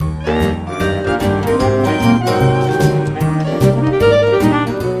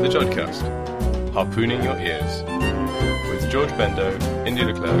harpooning your ears with George Bendo, Indy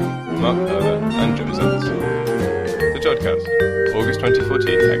Leclerc, Mark Perver and Joe Zuntz. The JodCast, August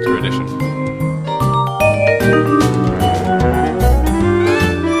 2014 Extra Edition.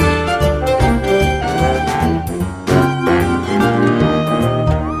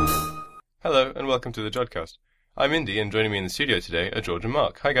 Hello and welcome to the JodCast. I'm Indy, and joining me in the studio today are George and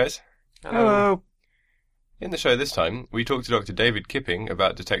Mark. Hi guys. Hello. In the show this time, we talk to Dr. David Kipping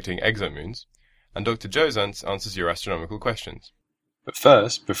about detecting exomoons, and Dr. Joe Zuntz answers your astronomical questions. But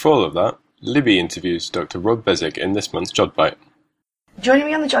first, before all of that, Libby interviews Dr. Rob Beswick in this month's JodBite. Joining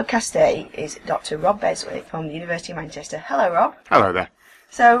me on the JodCast today is Dr. Rob Beswick from the University of Manchester. Hello, Rob. Hello there.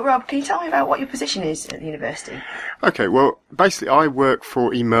 So, Rob, can you tell me about what your position is at the university? Okay, well, basically I work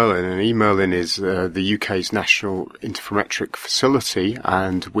for e-MERLIN, and e-MERLIN is the UK's national interferometric facility,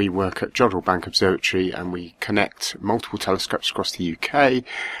 and we work at JodBite Observatory, and we connect multiple telescopes across the UK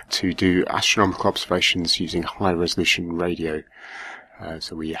to do astronomical observations using high-resolution radio.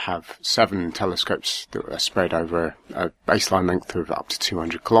 So we have 7 telescopes that are spread over a baseline length of up to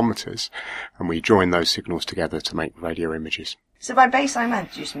 200 kilometres, and we join those signals together to make radio images. So by baseline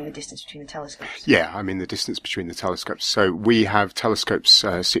length, do you just mean the distance between the telescopes? Yeah, I mean the distance between the telescopes. So we have telescopes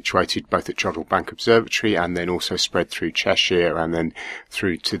situated both at JodBite Observatory and then also spread through Cheshire and then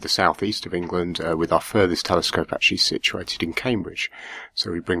through to the southeast of England, with our furthest telescope actually situated in Cambridge.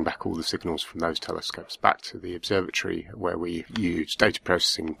 So we bring back all the signals from those telescopes back to the observatory, where we use data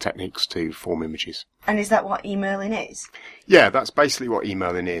processing techniques to form images. And is that what e-MERLIN is? Yeah, that's basically what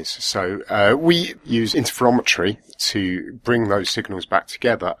e-MERLIN is. So we use interferometry to bring those signals back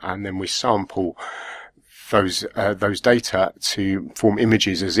together, and then we sample those data to form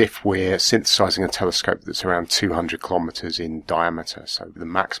images as if we're synthesizing a telescope that's around 200 kilometers in diameter. So the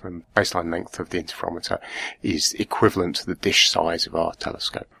maximum baseline length of the interferometer is equivalent to the dish size of our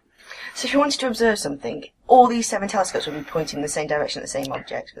telescope. So if you wanted to observe something, all these 7 telescopes will be pointing in the same direction at the same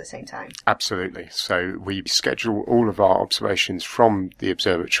object at the same time? Absolutely. So we schedule all of our observations from the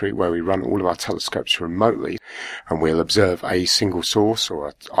observatory, where we run all of our telescopes remotely, and we'll observe a single source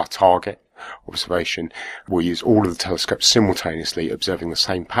or our target observation. We'll use all of the telescopes simultaneously, observing the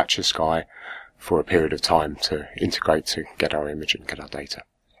same patch of sky for a period of time to integrate to get our image and get our data.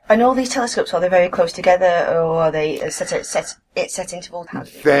 And all these telescopes, are they very close together, or are they set intervals?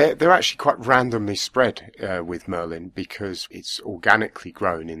 They're actually quite randomly spread with Merlin, because it's organically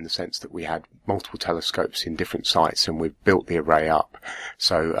grown in the sense that we had multiple telescopes in different sites and we've built the array up.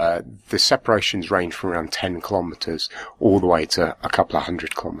 So the separations range from around 10 kilometres all the way to a couple of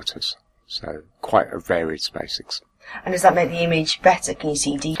 100 kilometres. So quite a varied spacings. And does that make the image better? Can you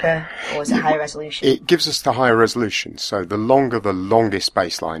see deeper, or is it higher resolution? It gives us the higher resolution. So the longer the longest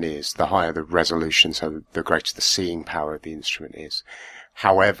baseline is, the higher the resolution, so the greater the seeing power of the instrument is.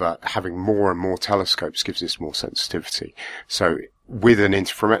 However, having more and more telescopes gives us more sensitivity. So with an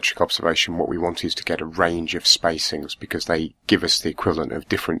interferometric observation, what we want is to get a range of spacings, because they give us the equivalent of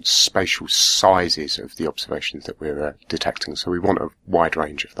different spatial sizes of the observations that we're detecting. So we want a wide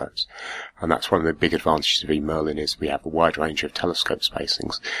range of those. And that's one of the big advantages of e-MERLIN, is we have a wide range of telescope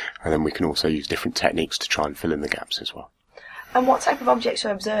spacings, and then we can also use different techniques to try and fill in the gaps as well. And what type of objects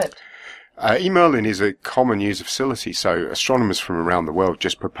are observed? e-MERLIN is a common user facility, so astronomers from around the world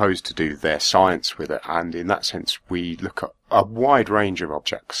just propose to do their science with it, and in that sense we look at a wide range of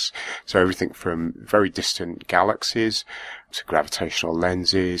objects. So everything from very distant galaxies to gravitational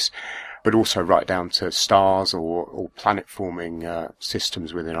lenses, but also right down to stars or planet-forming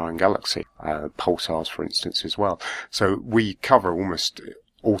systems within our own galaxy, pulsars for instance as well. So we cover almost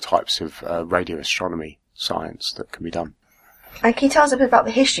all types of radio astronomy science that can be done. And can you tell us a bit about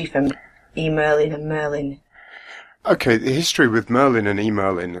the history from e-MERLIN and MERLIN? Okay, the history with Merlin and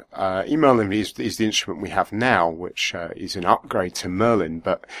e-MERLIN. e-MERLIN is the instrument we have now, which is an upgrade to Merlin,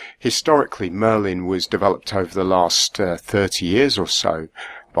 but historically Merlin was developed over the last 30 years or so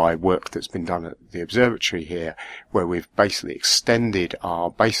by work that's been done at the observatory here, where we've basically extended our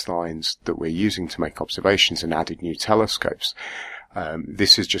baselines that we're using to make observations and added new telescopes.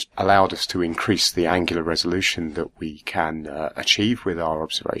 This has just allowed us to increase the angular resolution that we can achieve with our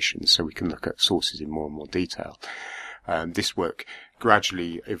observations, so we can look at sources in more and more detail. This work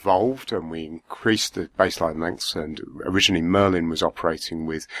gradually evolved, and we increased the baseline lengths, and originally Merlin was operating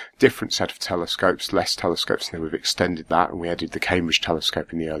with different set of telescopes, less telescopes, and then we've extended that, and we added the Cambridge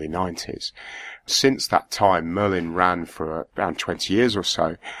telescope in the early 90s. Since that time, Merlin ran for around 20 years or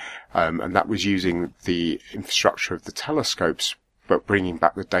so, and that was using the infrastructure of the telescopes but bringing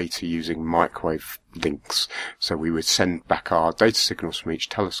back the data using microwave links. So we would send back our data signals from each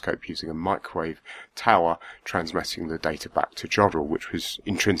telescope using a microwave tower, transmitting the data back to JodRL, which was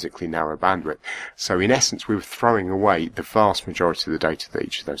intrinsically narrow bandwidth. So in essence, we were throwing away the vast majority of the data that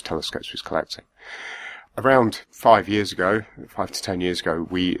each of those telescopes was collecting. Around 5 to 10 years ago,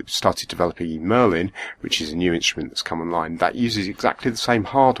 we started developing e-MERLIN, which is a new instrument that's come online that uses exactly the same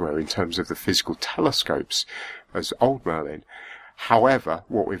hardware in terms of the physical telescopes as old MERLIN. However,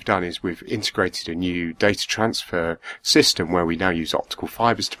 what we've done is we've integrated a new data transfer system where we now use optical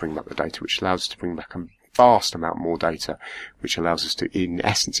fibers to bring back the data, which allows us to bring back a vast amount more data, which allows us to, in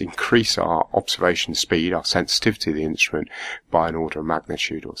essence, increase our observation speed, our sensitivity of the instrument, by an order of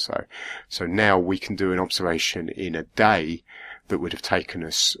magnitude or so. So now we can do an observation in a day that would have taken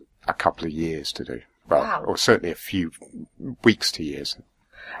us a couple of years to do. Well, wow. Or certainly a few weeks to years.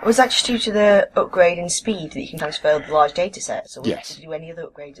 Was that just due to the upgrade in speed that you can transfer the large data sets? Or Yes. did you do any other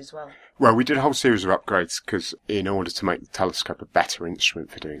upgrades as well? Well, we did a whole series of upgrades because in order to make the telescope a better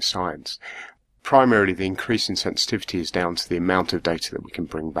instrument for doing science, primarily the increase in sensitivity is down to the amount of data that we can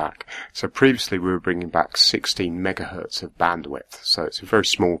bring back. So previously we were bringing back 16 megahertz of bandwidth. So it's a very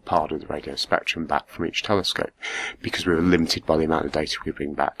small part of the radio spectrum back from each telescope because we were limited by the amount of data we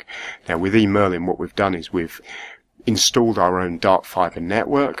bring back. Now with e-MERLIN, what we've done is we've installed our own dark fiber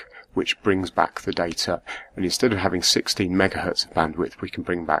network, which brings back the data. And instead of having 16 megahertz of bandwidth, we can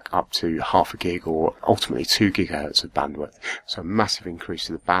bring back up to half a gig or ultimately 2 gigahertz of bandwidth. So a massive increase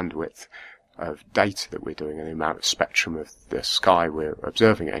in the bandwidth of data that we're doing and the amount of spectrum of the sky we're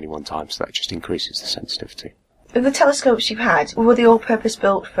observing at any one time, so that just increases the sensitivity. The telescopes you've had, were they all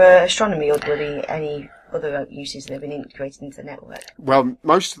purpose-built for astronomy, or were there any other uses that have been integrated into the network? Well,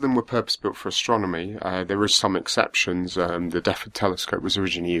 most of them were purpose-built for astronomy. There were some exceptions. The Defford telescope was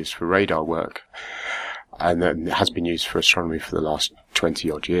originally used for radar work, and then it has been used for astronomy for the last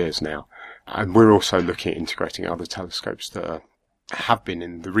 20-odd years now. And we're also looking at integrating other telescopes that have been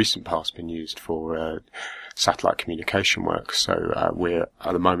in the recent past been used for satellite communication work. So we're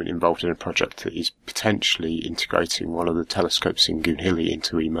at the moment involved in a project that is potentially integrating one of the telescopes in Goonhilly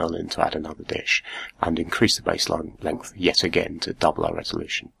into e-MERLIN to add another dish and increase the baseline length yet again to double our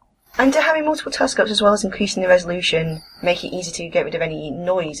resolution. And having multiple telescopes as well as increasing the resolution make it easy to get rid of any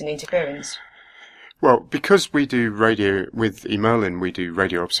noise and interference? Well, because we do radio, with e-MERLIN, we do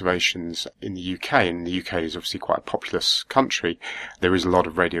radio observations in the UK, and the UK is obviously quite a populous country, there is a lot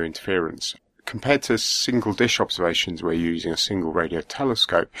of radio interference. Compared to single dish observations where you're using a single radio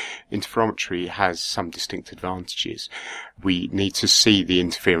telescope, interferometry has some distinct advantages. We need to see the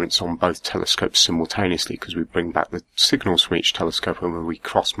interference on both telescopes simultaneously because we bring back the signals from each telescope and we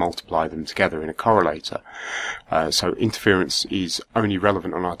cross-multiply them together in a correlator. So interference is only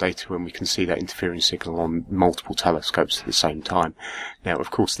relevant on our data when we can see that interfering signal on multiple telescopes at the same time. Now, of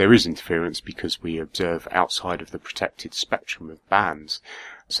course, there is interference because we observe outside of the protected spectrum of bands.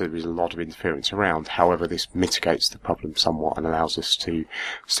 So there is a lot of interference around. However, this mitigates the problem somewhat and allows us to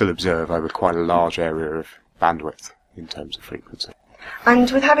still observe over quite a large area of bandwidth in terms of frequency. And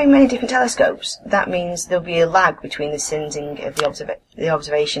with having many different telescopes, that means there'll be a lag between the sending of the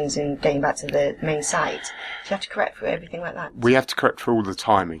observations and getting back to the main site. Do you have to correct for everything like that? We have to correct for all the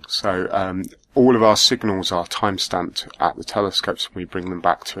timing. So all of our signals are time-stamped at the telescopes when we bring them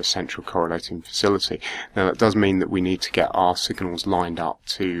back to a central correlating facility. Now, that does mean that we need to get our signals lined up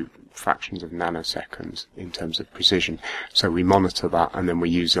to fractions of nanoseconds in terms of precision. So we monitor that, and then we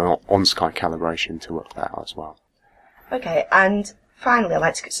use on-sky calibration to work that out as well. Okay, and finally, I'd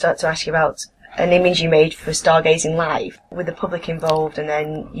like to start to ask you about an image you made for Stargazing Live with the public involved, and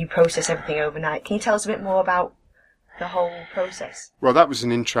then you process everything overnight. Can you tell us a bit more about the whole process? Well, that was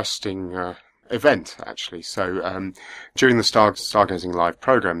an interesting event, actually. So during the Stargazing Live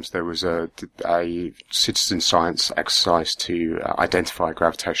programs, there was a citizen science exercise to identify a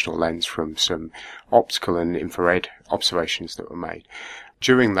gravitational lens from some optical and infrared observations that were made.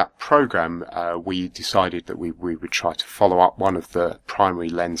 During that program, we decided that we would try to follow up one of the primary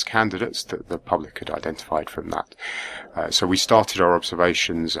lens candidates that the public had identified from that. So we started our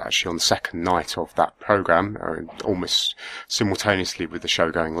observations actually on the second night of that program, almost simultaneously with the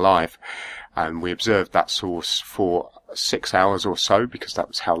show going live. And we observed that source for 6 hours or so, because that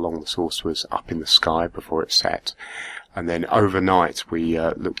was how long the source was up in the sky before it set. And then overnight, we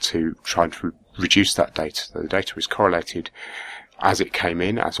looked to try to reduce that data. So the data was correlated as it came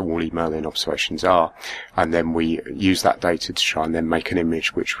in, as all e-MERLIN observations are, and then we used that data to try and then make an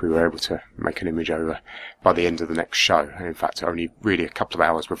image, which we were able to make an image over by the end of the next show. And in fact, only really a couple of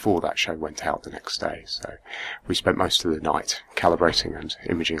hours before that show went out the next day. So we spent most of the night calibrating and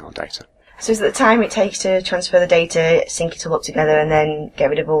imaging our data. So is it the time it takes to transfer the data, sync it all up together, and then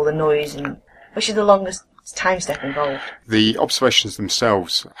get rid of all the noise, and which is the longest time step involved? The observations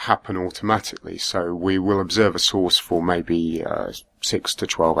themselves happen automatically, so we will observe a source for maybe 6 to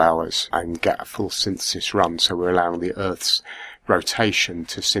 12 hours and get a full synthesis run, so we're allowing the Earth's rotation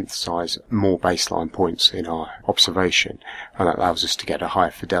to synthesize more baseline points in our observation, and that allows us to get a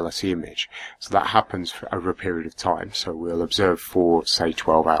higher fidelity image. So that happens for over a period of time, so we'll observe for, say,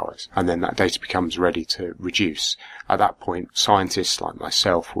 12 hours, and then that data becomes ready to reduce. At that point, scientists like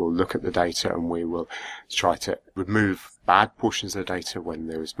myself will look at the data and we will try to remove bad portions of the data when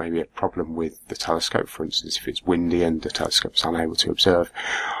there is maybe a problem with the telescope, for instance, if it's windy and the telescope's unable to observe,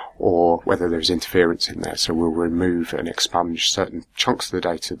 or whether there's interference in there. So we'll remove and expunge certain chunks of the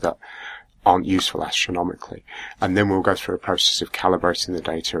data that aren't useful astronomically. And then we'll go through a process of calibrating the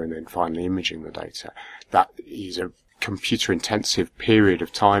data and then finally imaging the data. That is a computer-intensive period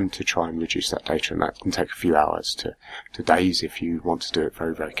of time to try and reduce that data, and that can take a few hours to days if you want to do it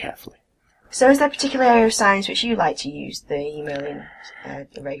very, very carefully. So is there a particular area of science which you like to use the e-MERLIN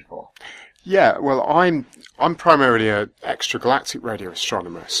array for? Yeah, well, I'm primarily an extragalactic radio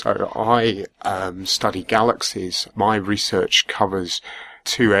astronomer, so I study galaxies. My research covers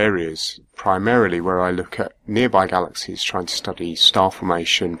two areas, primarily where I look at nearby galaxies, trying to study star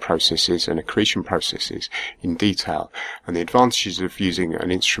formation processes and accretion processes in detail. And the advantages of using an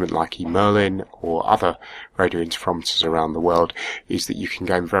instrument like e-MERLIN or other radio interferometers around the world is that you can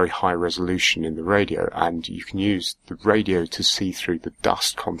gain very high resolution in the radio, and you can use the radio to see through the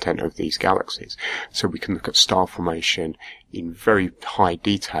dust content of these galaxies. So we can look at star formation in very high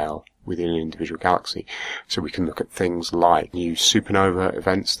detail within an individual galaxy. So we can look at things like new supernova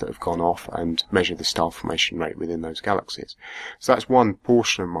events that have gone off and measure the star formation rate within those galaxies. So that's one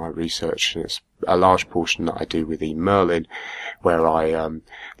portion of my research, and it's a large portion that I do with e-MERLIN, where I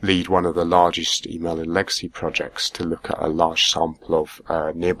lead one of the largest e-MERLIN legacy projects to look at a large sample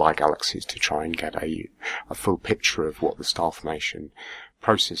of nearby galaxies to try and get a full picture of what the star formation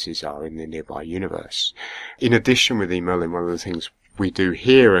processes are in the nearby universe. In addition, with e-MERLIN, one of the things we do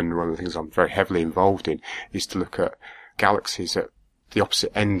here, and one of the things I'm very heavily involved in, is to look at galaxies at the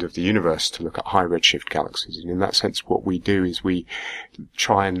opposite end of the universe, to look at high redshift galaxies. And in that sense, what we do is we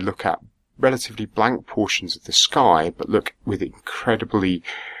try and look at relatively blank portions of the sky, but look with incredibly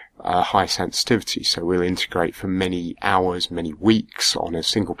high sensitivity. So we'll integrate for many hours, many weeks on a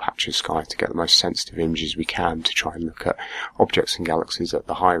single patch of sky to get the most sensitive images we can to try and look at objects and galaxies at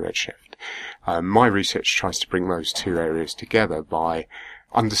the high redshift. My research tries to bring those two areas together by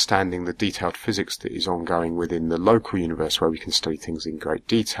understanding the detailed physics that is ongoing within the local universe, where we can study things in great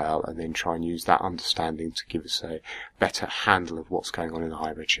detail, and then try and use that understanding to give us a better handle of what's going on in the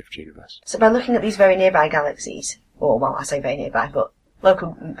high redshift universe. So by looking at these very nearby galaxies, or well, I say very nearby, but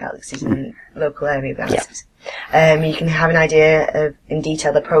local galaxies and local area of galaxies, you can have an idea of, in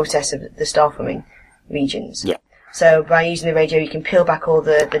detail, the process of the star-forming regions. Yeah. So by using the radio, you can peel back all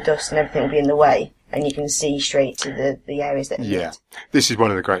the dust and everything will be in the way, and you can see straight to the areas that need it. This is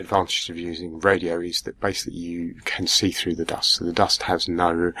one of the great advantages of using radio, is that basically you can see through the dust. So the dust has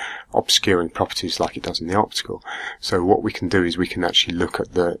no obscuring properties like it does in the optical. So what we can do is we can actually look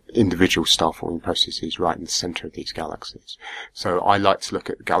at the individual star-forming processes right in the centre of these galaxies. So I like to look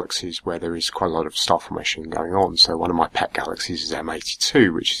at galaxies where there is quite a lot of star formation going on. So one of my pet galaxies is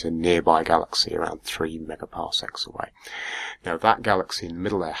M82, which is a nearby galaxy around 3 megaparsecs away. Now that galaxy in the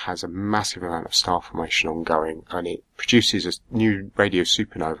middle there has a massive amount of star formation ongoing, and it produces a new radio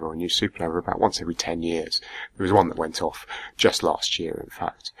supernova, or a new supernova, about once every 10 years. There was one that went off just last year, in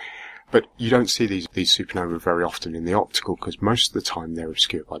fact. But you don't see these supernovae very often in the optical, because most of the time they're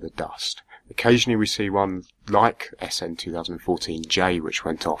obscured by the dust. Occasionally we see one like SN 2014J, which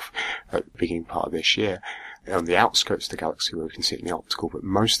went off at the beginning part of this year, on the outskirts of the galaxy where we can see it in the optical, but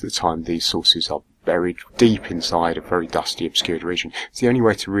most of the time these sources are buried deep inside a very dusty, obscured region. It's the only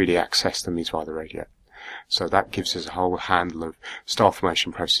way to really access them is via the radio. So that gives us a whole handle of star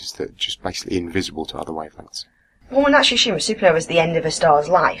formation processes that are just basically invisible to other wavelengths. One would naturally assume a supernova is the end of a star's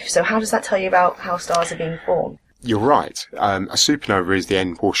life, so how does that tell you about how stars are being formed? You're right. A supernova is the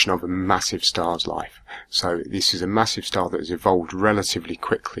end portion of a massive star's life. So this is a massive star that has evolved relatively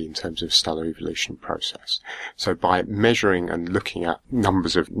quickly in terms of stellar evolution process. So by measuring and looking at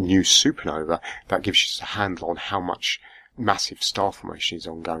numbers of new supernova, that gives you a handle on how much massive star formation is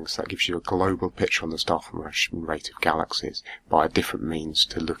ongoing. So that gives you a global picture on the star formation rate of galaxies by different means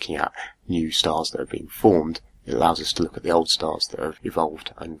to looking at new stars that are being formed It allows us to look at the old stars that have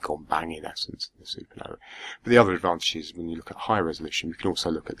evolved and gone bang, in essence, in the supernova. But the other advantage is when you look at high resolution, we can also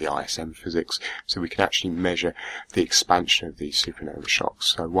look at the ISM physics, so we can actually measure the expansion of these supernova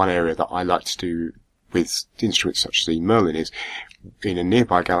shocks. So one area that I like to do with instruments such as e-MERLIN is, in a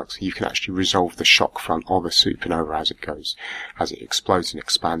nearby galaxy, you can actually resolve the shock front of a supernova as it explodes and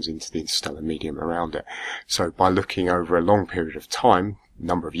expands into the interstellar medium around it. So by looking over a long period of time,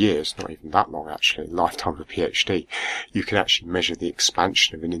 number of years, not even that long actually, lifetime of a PhD, you can actually measure the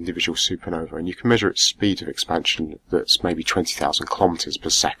expansion of an individual supernova, and you can measure its speed of expansion that's maybe 20,000 kilometers per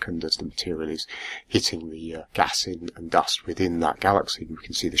second as the material is hitting the gas and dust within that galaxy. We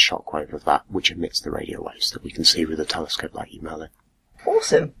can see the shock wave of that, which emits the radio waves that we can see with a telescope like e-MERLIN.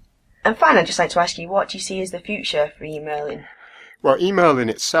 Awesome. And finally, I'd just like to ask you, what do you see as the future for e-MERLIN? Well, e-MERLIN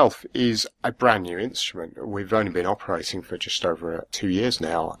itself is a brand new instrument. We've only been operating for just over 2 years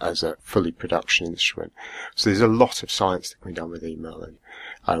now as a fully production instrument. So there's a lot of science that can be done with e-MERLIN.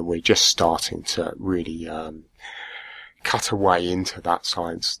 We're just starting to really cut away into that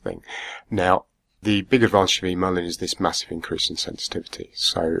science thing. Now, the big advantage of e-MERLIN is this massive increase in sensitivity.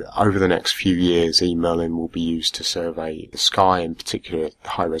 So over the next few years, e-MERLIN will be used to survey the sky, in particular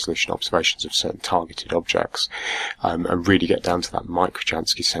high-resolution observations of certain targeted objects, and really get down to that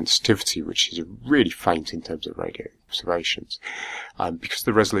microjansky sensitivity, which is really faint in terms of radio observations. Because of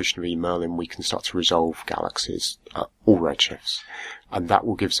the resolution of e-MERLIN, we can start to resolve galaxies at all redshifts. And that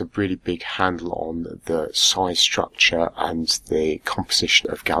will give us a really big handle on the size, structure, and the composition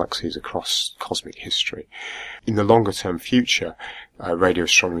of galaxies across cosmic history. In the longer term future, radio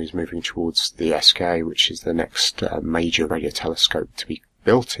astronomy is moving towards the SKA, which is the next major radio telescope to be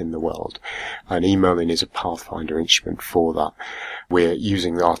built in the world. And e-MERLIN is a pathfinder instrument for that. We're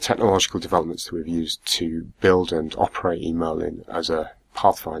using our technological developments that we've used to build and operate e-MERLIN as a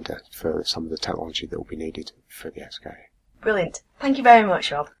pathfinder for some of the technology that will be needed for the SKA. Brilliant. Thank you very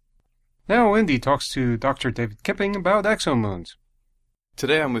much, Rob. Now Wendy talks to Dr. David Kipping about exomoons.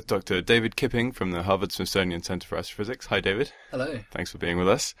 Today I'm with Dr. David Kipping from the Harvard-Smithsonian Center for Astrophysics. Hi, David. Hello. Thanks for being with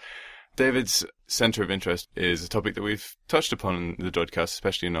us. David's center of interest is a topic that we've touched upon in the podcast,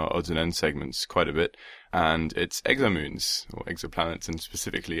 especially in our odds and ends segments, quite a bit, and it's exomoons, or exoplanets, and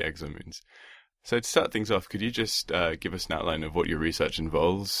specifically exomoons. So to start things off, could you just give us an outline of what your research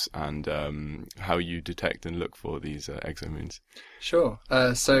involves and how you detect and look for these exomoons? Sure.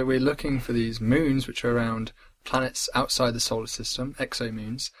 So we're looking for these moons which are around planets outside the solar system,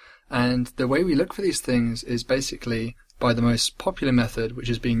 exomoons. And the way we look for these things is basically by the most popular method which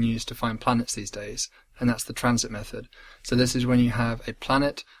is being used to find planets these days, and that's the transit method. So this is when you have a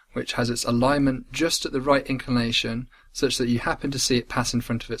planet which has its alignment just at the right inclination such that you happen to see it pass in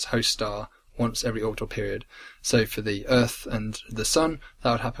front of its host star once every orbital period. So for the Earth and the Sun,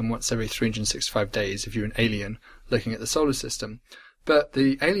 that would happen once every 365 days if you're an alien looking at the solar system. But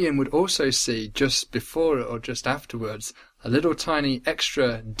the alien would also see just before it or just afterwards a little tiny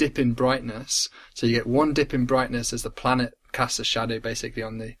extra dip in brightness. So you get one dip in brightness as the planet casts a shadow basically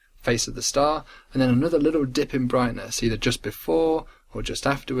on the face of the star, and then another little dip in brightness either just before or just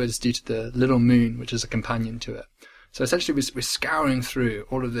afterwards due to the little moon which is a companion to it. So essentially we're scouring through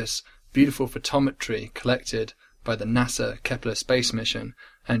all of this beautiful photometry collected by the NASA Kepler space mission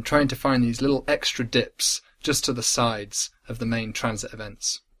and trying to find these little extra dips just to the sides of the main transit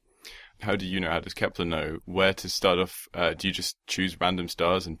events. How do you know, how does Kepler know where to start off? Do you just choose random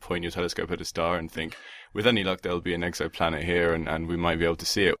stars and point your telescope at a star and think, with any luck, there'll be an exoplanet here and we might be able to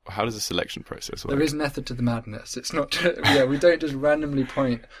see it? How does the selection process work? There is method to the madness. It's not, we don't just randomly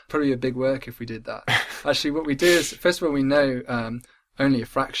point. Probably a big work if we did that. Actually, what we do is, first of all, we know only a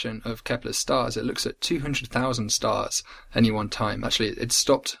fraction of Kepler's stars. It looks at 200,000 stars any one time. Actually, it's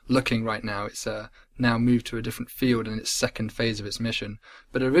stopped looking right now. It's now moved to a different field in its second phase of its mission.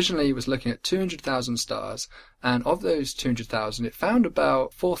 But originally it was looking at 200,000 stars, and of those 200,000, it found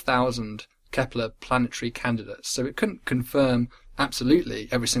about 4,000 Kepler planetary candidates. So it couldn't confirm absolutely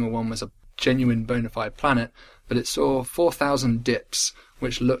every single one was a genuine bona fide planet, but it saw 4,000 dips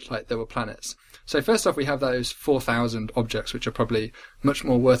which looked like they were planets. So first off, we have those 4,000 objects, which are probably much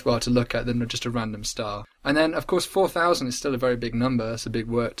more worthwhile to look at than just a random star. And then, of course, 4,000 is still a very big number. It's a big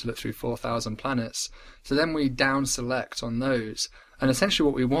work to look through 4,000 planets. So then we down select on those. And essentially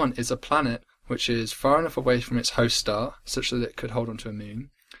what we want is a planet which is far enough away from its host star, such that it could hold onto a moon.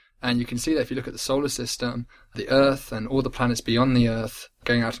 And you can see that if you look at the solar system, the Earth and all the planets beyond the Earth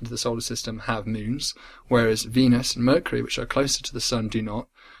going out into the solar system have moons, whereas Venus and Mercury, which are closer to the Sun, do not.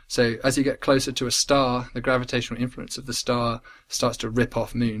 So as you get closer to a star, the gravitational influence of the star starts to rip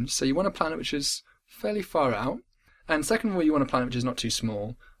off moons. So you want a planet which is fairly far out. And second of all, you want a planet which is not too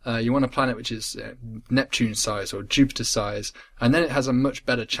small. You want a planet which is Neptune size or Jupiter size, and then it has a much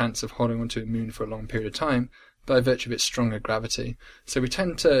better chance of holding onto a moon for a long period of time by virtue of its stronger gravity. So we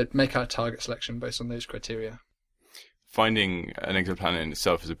tend to make our target selection based on those criteria. Finding an exoplanet in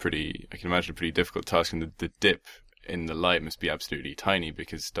itself is I can imagine, a pretty difficult task, and the dip in the light must be absolutely tiny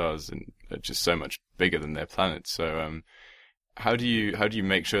because stars are just so much bigger than their planets. So how do you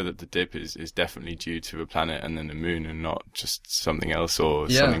make sure that the dip is definitely due to a planet and then a moon and not just something else or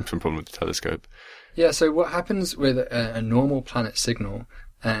something from problem with the telescope? Yeah, so what happens with a normal planet signal,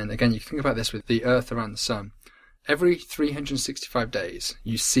 and again you can think about this with the Earth around the Sun, every 365 days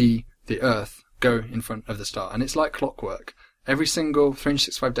you see the Earth go in front of the star, and it's like clockwork. Every single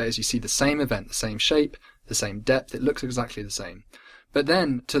 365 days you see the same event, the same shape, the same depth, it looks exactly the same. But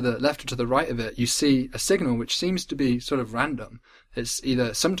then to the left or to the right of it, you see a signal which seems to be sort of random. It's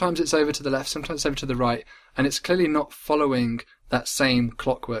either sometimes it's over to the left, sometimes it's over to the right, and it's clearly not following that same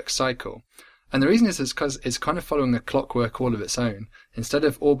clockwork cycle. And the reason is because it's kind of following a clockwork all of its own. Instead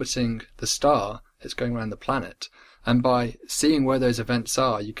of orbiting the star, it's going around the planet. And by seeing where those events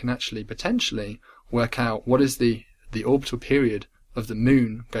are, you can actually potentially work out what is the orbital period of the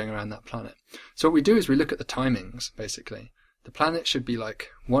moon going around that planet. So what we do is we look at the timings, basically. The planet should be like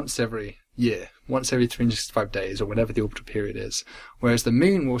once every year, once every 365 days, or whatever the orbital period is. Whereas the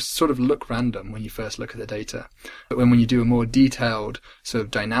moon will sort of look random when you first look at the data. But when you do a more detailed sort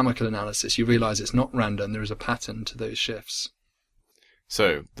of dynamical analysis, you realize it's not random, there is a pattern to those shifts.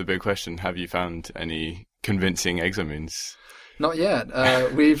 So, the big question, have you found any convincing exomoons? Not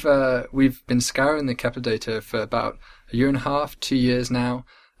yet. We've been scouring the Kepler data for about a year and a half, 2 years now.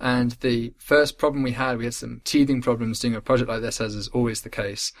 And the first problem we had some teething problems doing a project like this, as is always the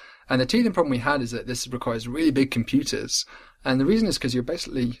case. And the teething problem we had is that this requires really big computers. And the reason is because you're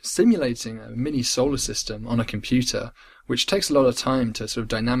basically simulating a mini solar system on a computer, which takes a lot of time to sort of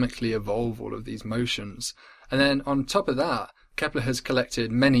dynamically evolve all of these motions. And then on top of that, Kepler has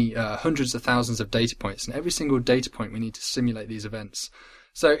collected many hundreds of thousands of data points, and every single data point we need to simulate these events.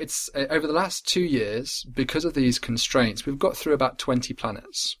 So it's over the last 2 years, because of these constraints, we've got through about 20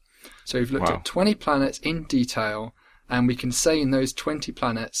 planets. So we've looked at 20 planets in detail, and we can say in those 20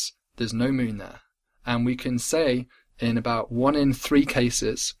 planets, there's no moon there. And we can say in about 1 in 3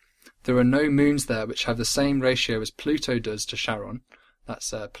 cases, there are no moons there which have the same ratio as Pluto does to Charon.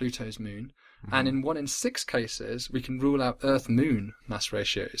 That's Pluto's moon. Mm-hmm. And in 1 in 6 cases, we can rule out Earth-Moon mass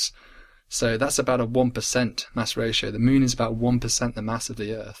ratios. So that's about a 1% mass ratio. The moon is about 1% the mass of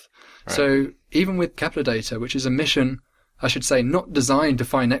the Earth. Right. So even with Kepler data, which is a mission, I should say, not designed to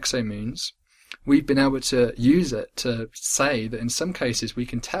find exomoons, we've been able to use it to say that in some cases we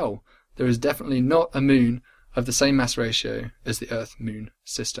can tell there is definitely not a moon of the same mass ratio as the Earth-Moon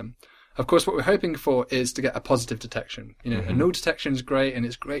system. Of course, what we're hoping for is to get a positive detection. A null detection is great, and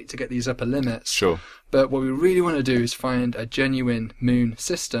it's great to get these upper limits. Sure. But what we really want to do is find a genuine moon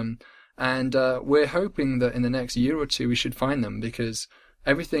system. And we're hoping that in the next year or two we should find them, because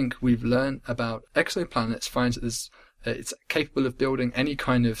everything we've learned about exoplanets finds that it's capable of building any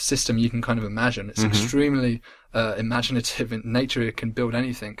kind of system you can kind of imagine. It's extremely imaginative, and nature can build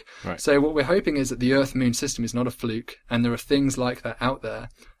anything. Right. So what we're hoping is that the Earth-Moon system is not a fluke, and there are things like that out there.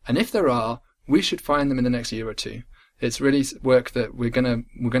 And if there are, we should find them in the next year or two. It's really work that we're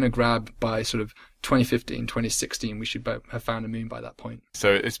gonna grab by sort of 2015, 2016. We should have found a moon by that point.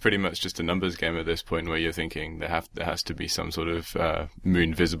 So it's pretty much just a numbers game at this point, where you're thinking there has to be some sort of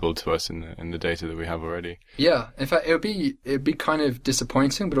moon visible to us in the data that we have already. Yeah, in fact, it'd be kind of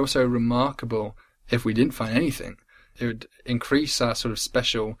disappointing, but also remarkable if we didn't find anything. It would increase our sort of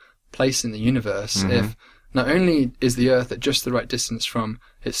special place in the universe if not only is the Earth at just the right distance from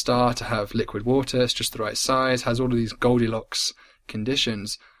its star to have liquid water, it's just the right size, has all of these Goldilocks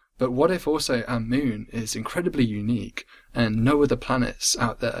conditions, but what if also our moon is incredibly unique and no other planets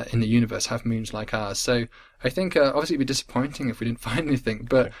out there in the universe have moons like ours? So I think obviously it'd be disappointing if we didn't find anything,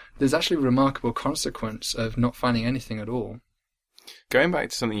 but there's actually a remarkable consequence of not finding anything at all. Going back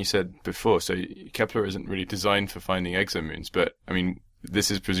to something you said before, so Kepler isn't really designed for finding exomoons, but I mean,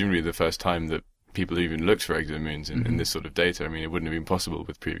 this is presumably the first time that people even looked for exomoons in this sort of data. I mean, it wouldn't have been possible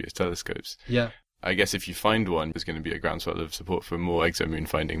with previous telescopes. Yeah. I guess if you find one, there's going to be a groundswell of support for more exomoon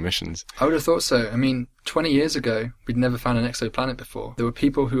finding missions. I would have thought so. I mean, 20 years ago, we'd never found an exoplanet before. There were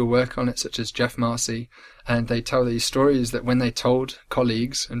people who were working on it, such as Jeff Marcy, and they tell these stories that when they told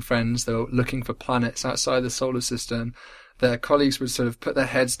colleagues and friends they were looking for planets outside the solar system, their colleagues would sort of put their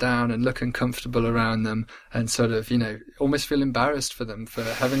heads down and look uncomfortable around them and sort of, almost feel embarrassed for them for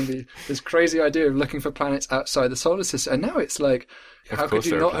having this crazy idea of looking for planets outside the solar system. And now it's like, how could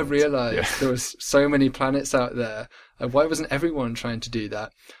you not have realized there was so many planets out there? Why wasn't everyone trying to do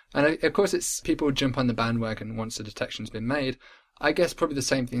that? And of course, it's people jump on the bandwagon once the detection's been made. I guess probably the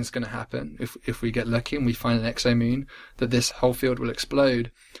same thing's going to happen if we get lucky and we find an exomoon, that this whole field will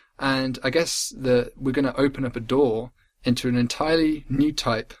explode. And I guess we're going to open up a door into an entirely new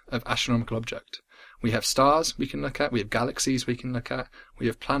type of astronomical object. We have stars we can look at, we have galaxies we can look at, we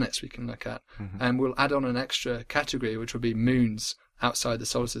have planets we can look at, and we'll add on an extra category, which will be moons outside the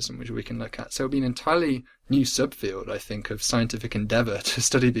solar system, which we can look at. So it'll be an entirely new subfield, I think, of scientific endeavour to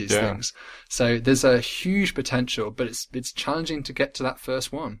study these things. So there's a huge potential, but it's challenging to get to that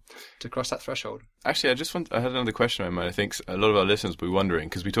first one, to cross that threshold. Actually, I had another question in my mind. I think a lot of our listeners will be wondering,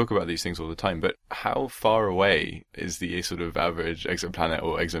 because we talk about these things all the time, but how far away is the sort of average exoplanet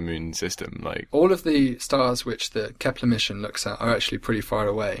or exomoon system? Like, all of the stars which the Kepler mission looks at are actually pretty far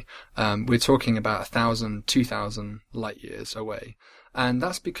away. We're talking about 1,000, 2,000 light years away. And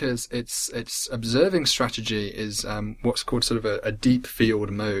that's because its observing strategy is what's called sort of a deep field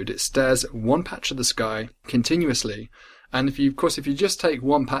mode. It stares at one patch of the sky continuously. And if you just take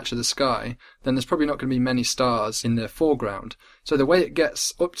one patch of the sky, then there's probably not going to be many stars in the foreground. So the way it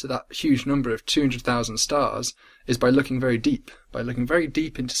gets up to that huge number of 200,000 stars is by looking very deep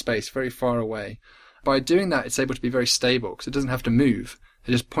into space, very far away. By doing that, it's able to be very stable because it doesn't have to move.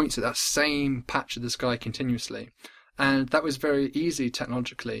 It just points at that same patch of the sky continuously. And that was very easy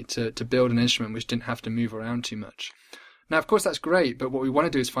technologically to build an instrument which didn't have to move around too much. Now, of course, that's great, but what we want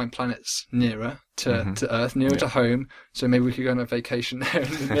to do is find planets nearer to Earth, nearer to home, so maybe we could go on a vacation there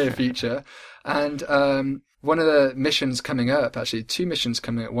in the near future. And one of the missions coming up, actually two missions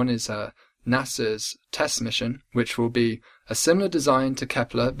coming up, one is NASA's TESS mission, which will be a similar design to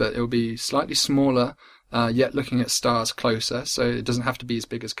Kepler, but it will be slightly smaller, yet looking at stars closer, so it doesn't have to be as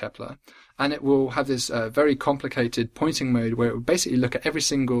big as Kepler. And it will have this very complicated pointing mode where it will basically look at every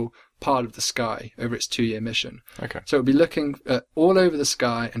single part of the sky over its 2-year mission. Okay. So it will be looking at all over the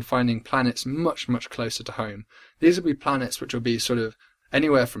sky and finding planets much, much closer to home. These will be planets which will be sort of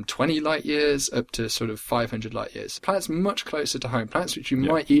anywhere from 20 light years up to sort of 500 light years. Planets much closer to home, planets which you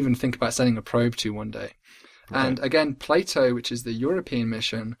might even think about sending a probe to one day. Right. And again, Plato, which is the European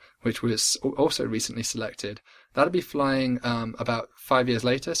mission, which was also recently selected, that'll be flying about 5 years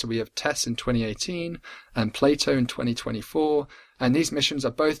later. So we have TESS in 2018 and Plato in 2024. And these missions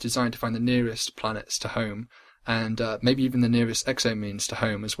are both designed to find the nearest planets to home and maybe even the nearest exomoons to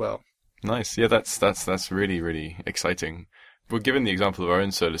home as well. Nice. Yeah, that's really, really exciting. Well, given the example of our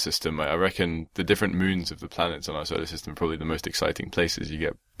own solar system, I reckon the different moons of the planets on our solar system are probably the most exciting places. You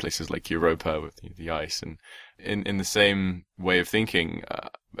get places like Europa with the ice, and in the same way of thinking,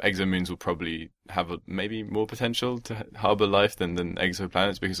 exomoons will probably have maybe more potential to harbour life than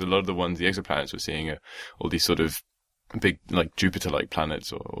exoplanets, because a lot of the exoplanets we're seeing are all these sort of big, like Jupiter-like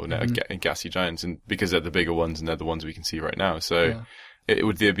planets or gassy giants, and because they're the bigger ones and they're the ones we can see right now. So. Yeah.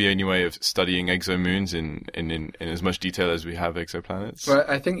 Would there be any way of studying exomoons in as much detail as we have exoplanets? Well,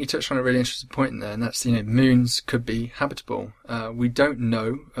 I think you touched on a really interesting point there, and that's, moons could be habitable. We don't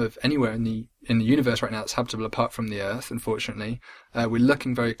know of anywhere in the universe right now that's habitable apart from the Earth, unfortunately. We're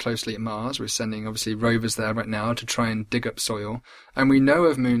looking very closely at Mars. We're sending, obviously, rovers there right now to try and dig up soil. And we know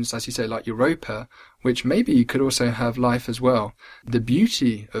of moons, as you say, like Europa, which maybe could also have life as well. The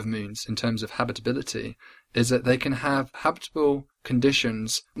beauty of moons in terms of habitability is that they can have habitable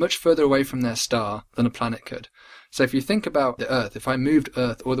conditions much further away from their star than a planet could. So if you think about the Earth, if I moved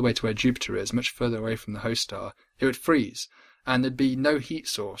Earth all the way to where Jupiter is, much further away from the host star, it would freeze, and there'd be no heat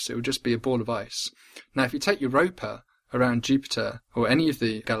source. It would just be a ball of ice. Now, if you take Europa around Jupiter, or any of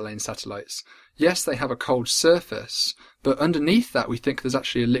the Galilean satellites, yes, they have a cold surface, but underneath that we think there's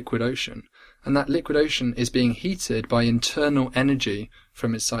actually a liquid ocean. And that liquid ocean is being heated by internal energy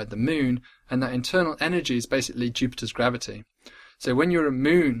from inside the moon, and that internal energy is basically Jupiter's gravity. So when you're a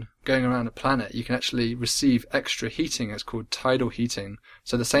moon going around a planet, you can actually receive extra heating. It's called tidal heating.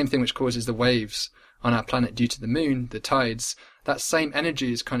 So the same thing which causes the waves on our planet due to the moon, the tides, that same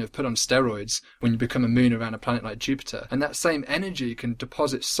energy is kind of put on steroids when you become a moon around a planet like Jupiter. And that same energy can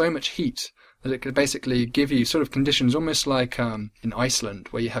deposit so much heat that it could basically give you sort of conditions almost like in Iceland,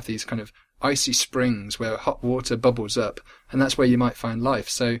 where you have these kind of icy springs where hot water bubbles up, and that's where you might find life.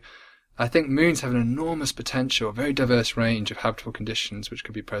 So I think moons have an enormous potential, a very diverse range of habitable conditions which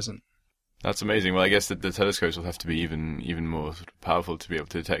could be present. That's amazing. Well, I guess that the telescopes will have to be even more sort of powerful to be able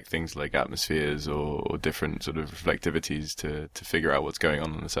to detect things like atmospheres or different sort of reflectivities to figure out what's going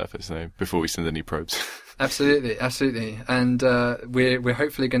on the surface before we send any probes. Absolutely. And we're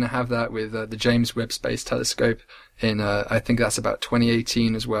hopefully going to have that with the James Webb Space Telescope in, I think that's about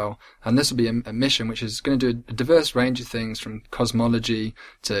 2018 as well. And this will be a mission which is going to do a diverse range of things from cosmology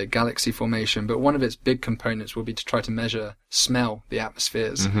to galaxy formation. But one of its big components will be to try to smell the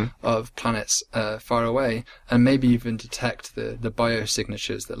atmospheres of planets far away, and maybe even detect the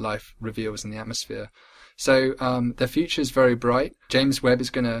biosignatures that life reveals in the atmosphere. So the future is very bright. James Webb is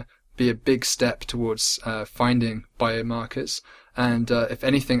going to be a big step towards finding biomarkers. And if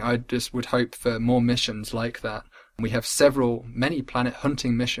anything, I just would hope for more missions like that. We have many planet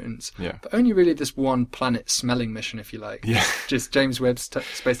hunting missions, but only really this one planet smelling mission, if you like. Yeah. Just James Webb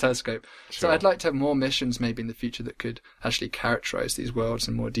Space Telescope. Sure. So I'd like to have more missions maybe in the future that could actually characterize these worlds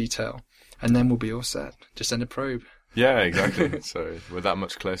in more detail. And then we'll be all set. Just send a probe. Yeah, exactly. So we're that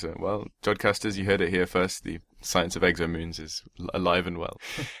much closer. Well, Jodcasters, you heard it here first. The science of exomoons is alive and well.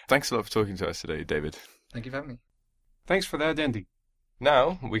 Thanks a lot for talking to us today, David. Thank you for having me. Thanks for that, Andy.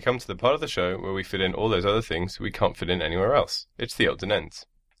 Now, we come to the part of the show where we fit in all those other things we can't fit in anywhere else. It's the odds and ends.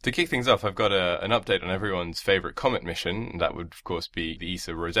 To kick things off, I've got an update on everyone's favourite comet mission. That would, of course, be the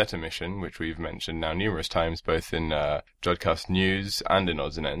ESA Rosetta mission, which we've mentioned now numerous times, both in Jodcast News and in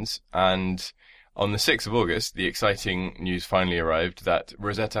Odds and Ends. And on the 6th of August, the exciting news finally arrived that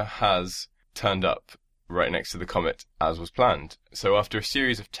Rosetta has turned up right next to the comet, as was planned. So after a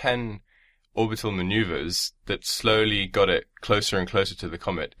series of 10 orbital maneuvers that slowly got it closer and closer to the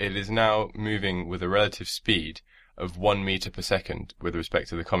comet, it is now moving with a relative speed of 1 meter per second with respect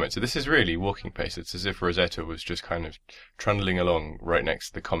to the comet. So this is really walking pace. It's as if Rosetta was just kind of trundling along right next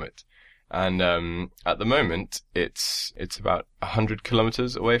to the comet. And at the moment, it's about 100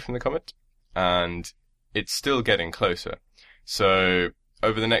 kilometers away from the comet, and it's still getting closer. So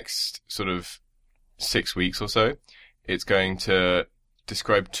over the next sort of 6 weeks or so, it's going to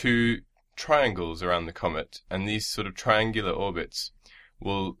describe 2 triangles around the comet, and these sort of triangular orbits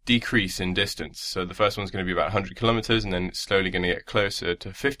will decrease in distance. So the first one's going to be about 100 kilometers, and then it's slowly going to get closer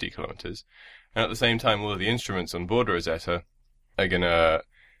to 50 kilometers. And at the same time, all of the instruments on board Rosetta are going to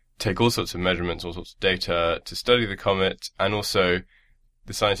take all sorts of measurements, all sorts of data to study the comet, and also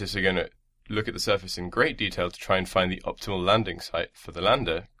the scientists are going to look at the surface in great detail to try and find the optimal landing site for the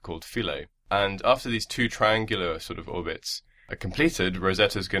lander called Philae. And after these 2 triangular sort of orbits are completed,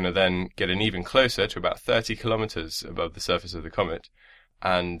 Rosetta's going to then get an even closer to about 30 kilometers above the surface of the comet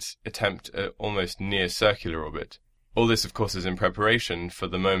and attempt an almost near circular orbit. All this, of course, is in preparation for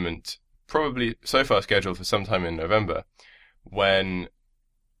the moment, probably so far scheduled for sometime in November, when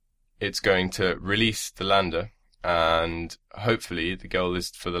it's going to release the lander, and hopefully the goal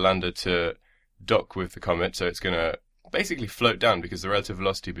is for the lander to dock with the comet, so it's going to basically float down because the relative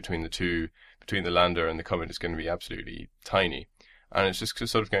velocity between the lander and the comet is going to be absolutely tiny. And it's just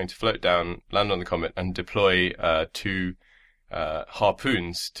sort of going to float down, land on the comet, and deploy 2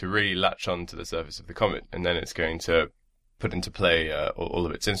 harpoons to really latch onto the surface of the comet. And then it's going to put into play all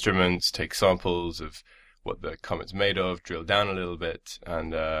of its instruments, take samples of what the comet's made of, drill down a little bit,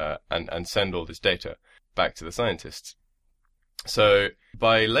 and send all this data back to the scientists. So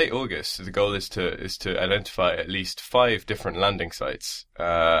by late August, the goal is to identify at least 5 different landing sites,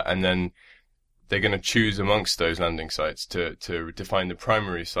 and then they're going to choose amongst those landing sites to define the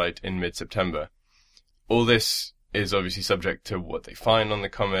primary site in mid-September. All this is obviously subject to what they find on the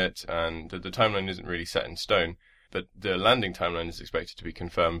comet, and the timeline isn't really set in stone, but the landing timeline is expected to be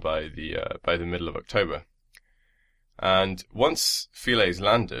confirmed by the middle of October. And once Philae's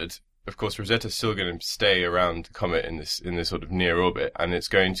landed, of course, Rosetta's still going to stay around the comet in this sort of near orbit, and it's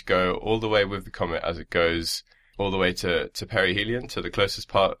going to go all the way with the comet as it goes all the way to perihelion, to the closest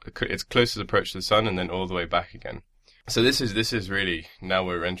part, its closest approach to the sun, and then all the way back again. So this is really, now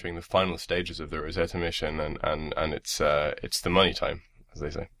we're entering the final stages of the Rosetta mission, and it's the money time, as they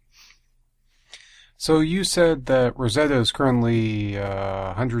say. So you said that Rosetta is currently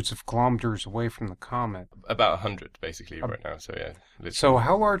hundreds of kilometers away from the comet. About 100, basically, right now. So yeah. Literally. So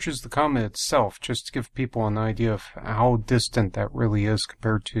how large is the comet itself? Just to give people an idea of how distant that really is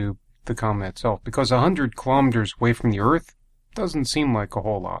compared to the comet itself. Because 100 kilometers away from the Earth doesn't seem like a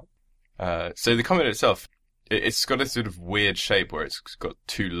whole lot. So the comet itself, it's got a sort of weird shape where it's got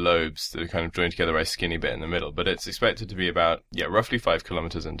 2 lobes that are kind of joined together by a skinny bit in the middle. But it's expected to be about, roughly 5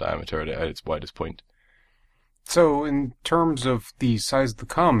 kilometers in diameter at its widest point. So, in terms of the size of the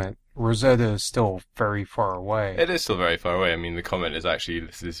comet, Rosetta is still very far away. It is still very far away. I mean, the comet is actually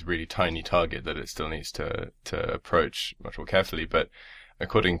this really tiny target that it still needs to approach much more carefully. But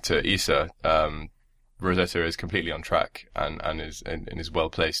according to ESA, Rosetta is completely on track and is well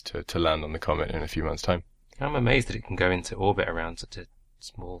placed to land on the comet in a few months' time. I'm amazed that it can go into orbit around such a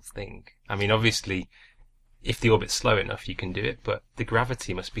small thing. I mean, obviously, if the orbit's slow enough, you can do it, but the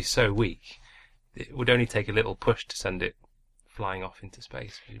gravity must be so weak. It would only take a little push to send it flying off into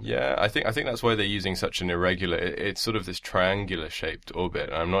space. Yeah, I think that's why they're using such an irregular. It's sort of this triangular shaped orbit,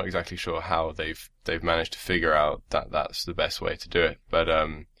 and I'm not exactly sure how they've managed to figure out that that's the best way to do it. But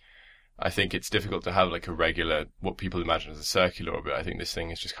I think it's difficult to have like a regular, what people imagine as a circular orbit. I think this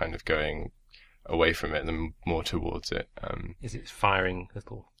thing is just kind of going away from it and then more towards it. Is it firing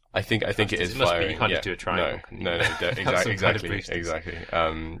little? I think it is must firing. Be, you can't just do a triangle. No, exactly.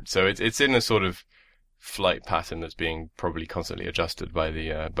 So it's in a sort of flight pattern that's being probably constantly adjusted by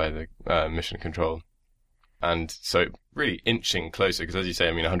the mission control, and so really inching closer. Because as you say,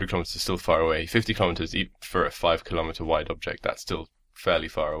 I mean, 100 kilometers is still far away. 50 kilometers for a 5 kilometer wide object, that's still fairly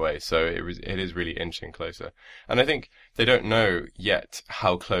far away. So it is really inching closer. And I think they don't know yet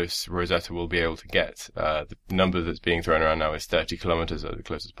how close Rosetta will be able to get. The number that's being thrown around now is 30 kilometers at the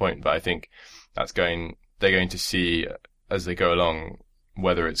closest point. But I think they're going to see as they go along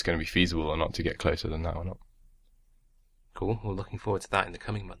whether it's going to be feasible or not to get closer than that or not. Cool. We're looking forward to that in the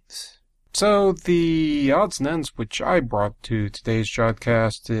coming months. So the odds and ends which I brought to today's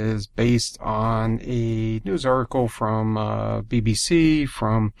Jodcast is based on a news article from BBC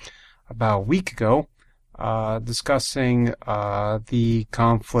from about a week ago discussing the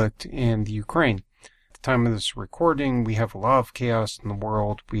conflict in the Ukraine. At the time of this recording, we have a lot of chaos in the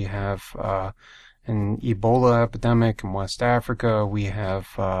world. We have an Ebola epidemic in West Africa. We have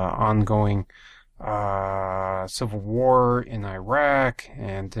ongoing civil war in Iraq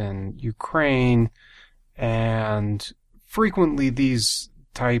and in Ukraine, and frequently these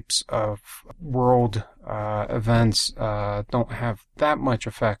types of world events don't have that much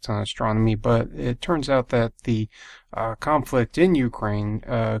effect on astronomy, but it turns out that the conflict in Ukraine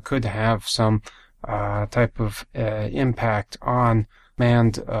could have some type of impact on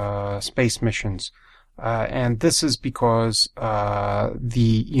manned space missions. And this is because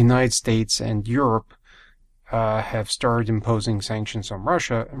the United States and Europe have started imposing sanctions on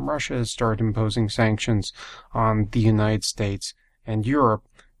Russia, and Russia has started imposing sanctions on the United States and Europe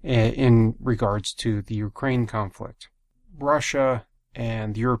in regards to the Ukraine conflict. Russia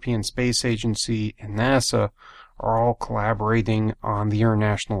and the European Space Agency and NASA are all collaborating on the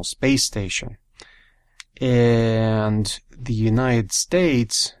International Space Station. And the United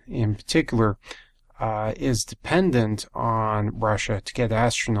States, in particular, is dependent on Russia to get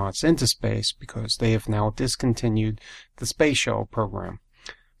astronauts into space because they have now discontinued the space shuttle program.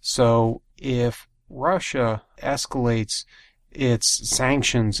 So if Russia escalates its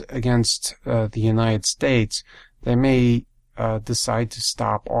sanctions against the United States, they may decide to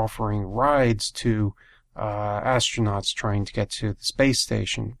stop offering rides to astronauts trying to get to the space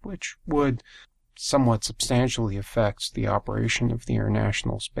station, which would somewhat substantially affect the operation of the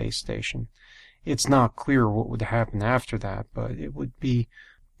International Space Station. It's not clear what would happen after that, but it would be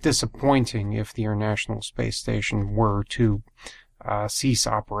disappointing if the International Space Station were to cease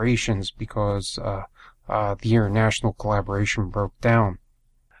operations because the international collaboration broke down.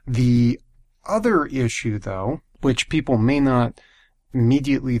 The other issue, though, which people may not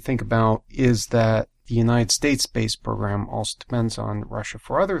immediately think about, is that the United States space program also depends on Russia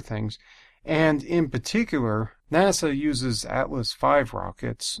for other things, and in particular, NASA uses Atlas V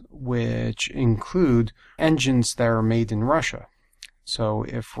rockets, which include engines that are made in Russia. So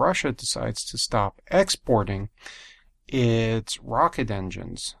if Russia decides to stop exporting its rocket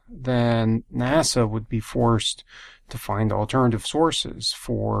engines, then NASA would be forced to find alternative sources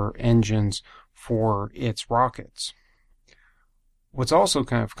for engines for its rockets. What's also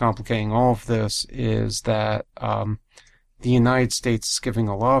kind of complicating all of this is that the United States is giving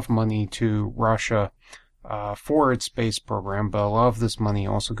a lot of money to Russia for its space program, but a lot of this money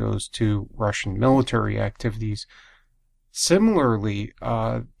also goes to Russian military activities. Similarly,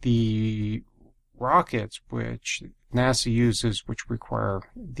 the rockets which NASA uses, which require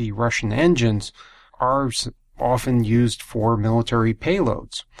the Russian engines, are often used for military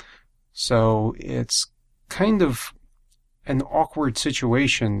payloads. So it's kind of an awkward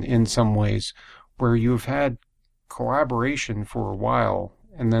situation in some ways, where you've had collaboration for a while,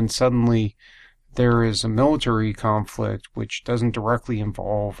 and then suddenly there is a military conflict which doesn't directly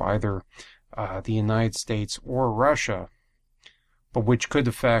involve either the United States or Russia, but which could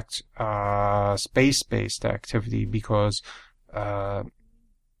affect space-based activity because,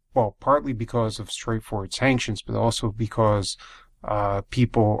 partly because of straightforward sanctions, but also because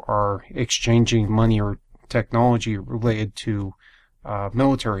people are exchanging money or technology related to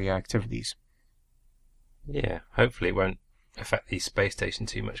military activities. Yeah, hopefully it won't affect the space station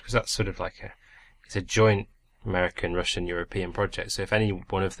too much, because that's sort of like it's a joint American, Russian, European project. So if any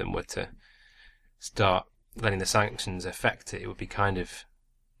one of them were to start letting the sanctions affect it, it would be kind of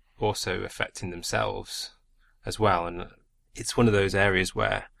also affecting themselves as well. And it's one of those areas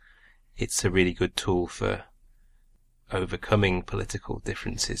where it's a really good tool for overcoming political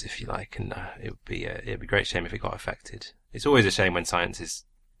differences, if you like. And it'd be a great shame if it got affected. It's always a shame when science is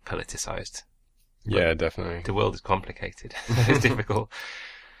politicized. Yeah, definitely. The world is complicated. It's difficult.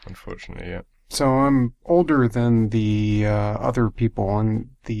 Unfortunately, yeah. So I'm older than the other people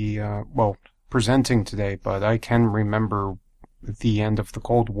on the, presenting today, but I can remember the end of the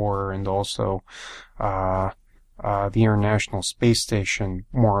Cold War and also the International Space Station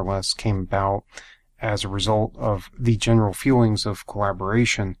more or less came about as a result of the general feelings of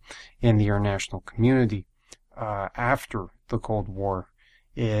collaboration in the international community. After the Cold War,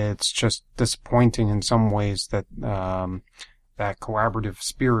 it's just disappointing in some ways that that collaborative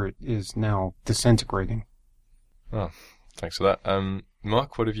spirit is now disintegrating. Oh, thanks for that.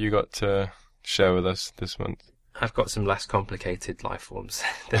 Mark, what have you got to share with us this month? I've got some less complicated life forms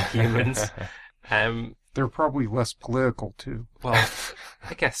than humans. They're probably less political too. Well,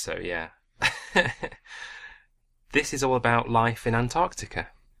 I guess so, yeah. This is all about life in Antarctica.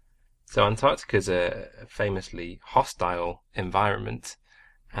 So Antarctica is a famously hostile environment,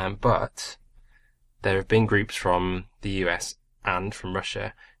 but there have been groups from the US and from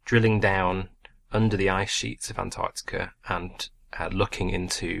Russia drilling down under the ice sheets of Antarctica and looking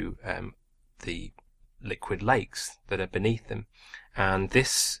into the liquid lakes that are beneath them. And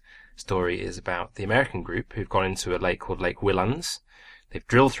this story is about the American group who've gone into a lake called Lake Wilans. They've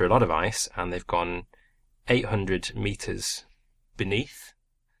drilled through a lot of ice and they've gone 800 meters beneath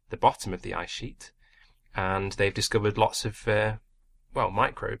the bottom of the ice sheet, and they've discovered lots of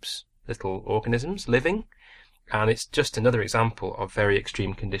microbes, little organisms living, and it's just another example of very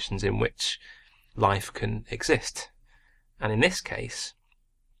extreme conditions in which life can exist. And in this case,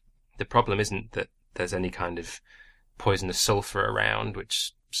 the problem isn't that there's any kind of poisonous sulfur around,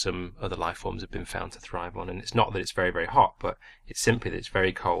 which some other life forms have been found to thrive on, and it's not that it's very, very hot, but it's simply that it's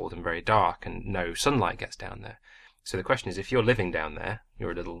very cold and very dark and no sunlight gets down there. So the question is, if you're living down there,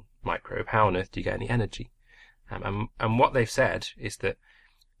 you're a little microbe, how on earth do you get any energy? And what they've said is that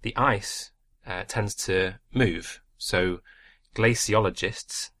the ice tends to move. So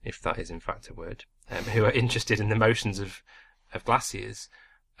glaciologists, if that is in fact a word, who are interested in the motions of glaciers,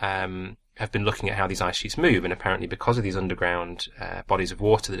 have been looking at how these ice sheets move, and apparently because of these underground bodies of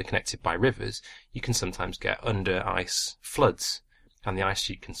water that are connected by rivers, you can sometimes get under ice floods, and the ice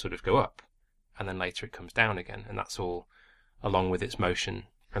sheet can sort of go up, and then later it comes down again, and that's all along with its motion.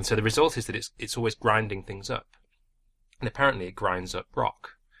 And so the result is that it's always grinding things up, and apparently it grinds up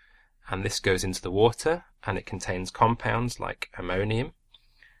rock, and this goes into the water, and it contains compounds like ammonium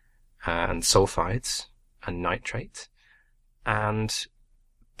and sulfides and nitrate, and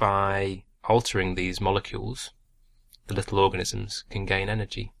by altering these molecules, the little organisms can gain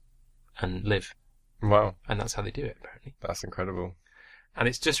energy and live. Wow. And that's how they do it, apparently. That's incredible. And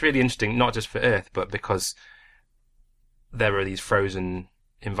it's just really interesting, not just for Earth, but because there are these frozen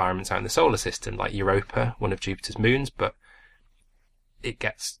environments out in the solar system, like Europa, one of Jupiter's moons, but it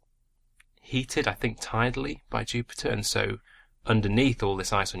gets heated, I think, tidally by Jupiter, and so underneath all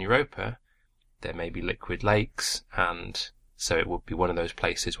this ice on Europa, there may be liquid lakes, and so it would be one of those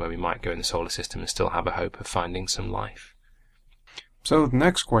places where we might go in the solar system and still have a hope of finding some life. So the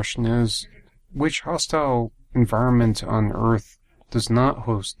next question is, which hostile environment on Earth does not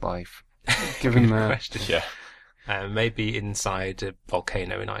host life? Given that... question. Yeah. Maybe inside a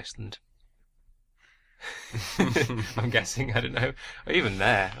volcano in Iceland. I'm guessing, I don't know. Or even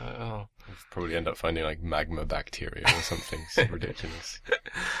there. We'll probably end up finding like magma bacteria or something so ridiculous.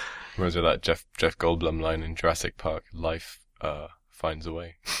 Whereas with that Jeff Goldblum line in Jurassic Park, life finds a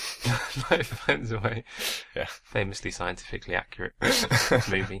way. Life finds a way. Yeah. Famously scientifically accurate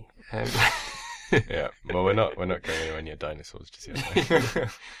movie. Yeah. Well, we're not going anywhere near dinosaurs just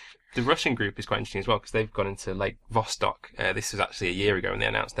yet. The Russian group is quite interesting as well, because they've gone into Lake Vostok. This was actually a year ago when they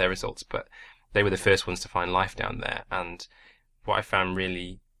announced their results, but they were the first ones to find life down there. And what I found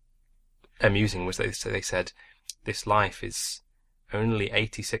really amusing was they said this life is only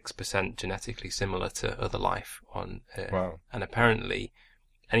 86% genetically similar to other life on Earth. Wow. And apparently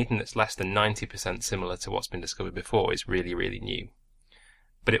anything that's less than 90% similar to what's been discovered before is really, really new.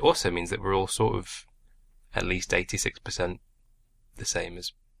 But it also means that we're all sort of at least 86% the same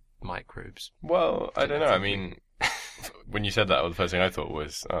as microbes. Well, I don't know. I mean, when you said that, the first thing I thought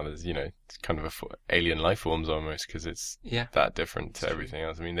was, there's, it's kind of alien life forms almost, because it's that different to everything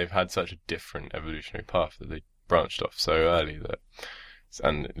else. I mean, they've had such a different evolutionary path that they branched off so early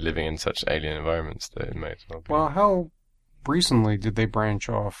and living in such alien environments that it may as well be. Well, how recently did they branch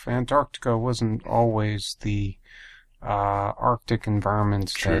off? Antarctica wasn't always the Arctic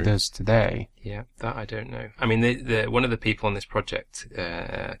environment that it is today. Yeah, that I don't know. I mean, one of the people on this project,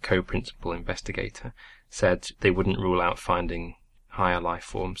 co-principal investigator, said they wouldn't rule out finding higher life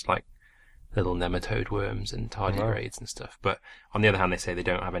forms like little nematode worms and tardigrades and stuff. But on the other hand, they say they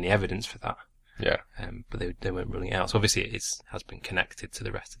don't have any evidence for that. Yeah. But they weren't ruling it out. So obviously it has been connected to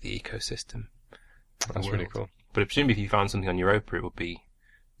the rest of the ecosystem. That's really cool. But presumably if you found something on Europa, it would be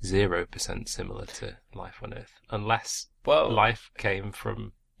 0% similar to life on Earth, unless life came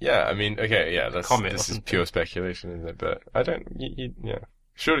from this is pure speculation, isn't it? But I don't,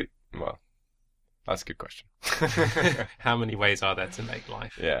 surely, well, that's a good question. How many ways are there to make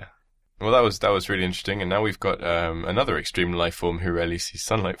life? Yeah. Well, that was really interesting, and now we've got another extreme life form who rarely sees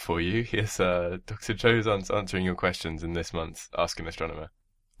sunlight for you. Here's Dr. Joe Zuntz answering your questions in this month's Ask an Astronomer.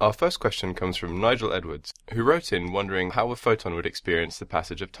 Our first question comes from Nigel Edwards, who wrote in wondering how a photon would experience the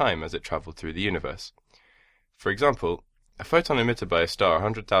passage of time as it travelled through the universe. For example, a photon emitted by a star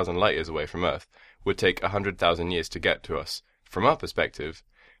 100,000 light years away from Earth would take 100,000 years to get to us, from our perspective,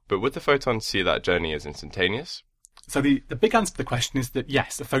 but would the photon see that journey as instantaneous? So the big answer to the question is that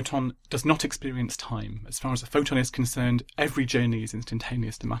yes, a photon does not experience time. As far as a photon is concerned, every journey is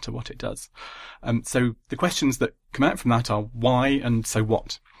instantaneous no matter what it does. So the questions that come out from that are why and so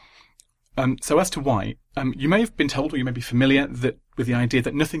what. So as to why, you may have been told, or you may be familiar with the idea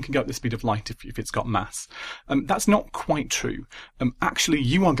that nothing can go at the speed of light if it's got mass. That's not quite true. Actually,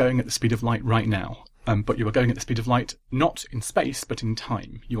 you are going at the speed of light right now. But you are going at the speed of light not in space, but in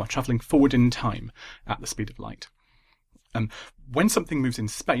time. You are travelling forward in time at the speed of light. When something moves in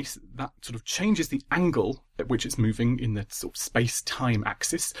space, that sort of changes the angle at which it's moving in the sort of space-time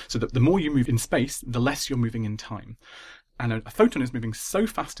axis, so that the more you move in space, the less you're moving in time. And a photon is moving so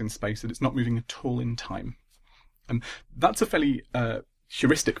fast in space that it's not moving at all in time. That's a fairly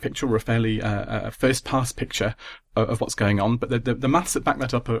heuristic picture, or a fairly first-pass picture of what's going on, but the maths that back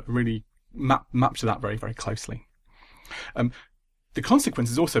that up are really map to that very, very closely. The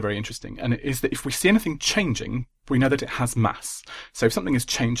consequence is also very interesting, and it is that if we see anything changing, we know that it has mass. So if something is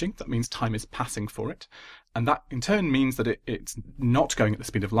changing, that means time is passing for it, and that in turn means that it's not going at the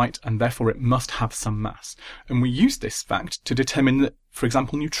speed of light, and therefore it must have some mass. And we use this fact to determine that, for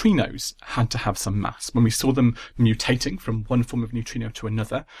example, neutrinos had to have some mass. When we saw them mutating from one form of neutrino to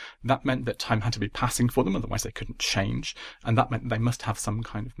another, that meant that time had to be passing for them, otherwise they couldn't change, and that meant they must have some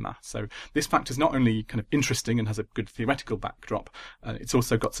kind of mass. So this fact is not only kind of interesting and has a good theoretical backdrop, it's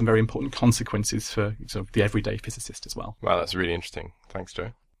also got some very important consequences for sort of the everyday physicist as well. Wow, that's really interesting. Thanks,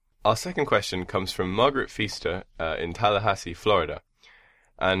 Joe. Our second question comes from Margaret Feaster in Tallahassee, Florida.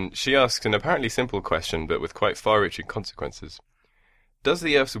 And she asks an apparently simple question, but with quite far-reaching consequences. Does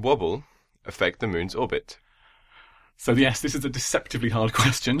the Earth's wobble affect the Moon's orbit? So yes, this is a deceptively hard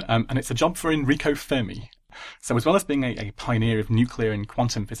question, and it's a job for Enrico Fermi. So as well as being a pioneer of nuclear and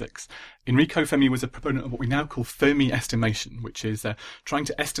quantum physics, Enrico Fermi was a proponent of what we now call Fermi estimation, which is trying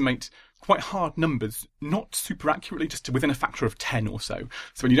to estimate quite hard numbers, not super accurately, just to within a factor of 10 or so.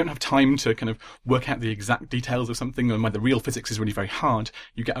 So when you don't have time to kind of work out the exact details of something, and where the real physics is really very hard,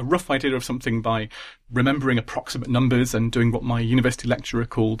 you get a rough idea of something by remembering approximate numbers and doing what my university lecturer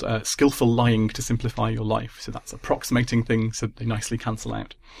called skillful lying to simplify your life. So that's approximating things so that they nicely cancel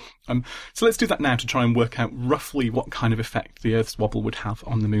out. So let's do that now to try and work out roughly what kind of effect the Earth's wobble would have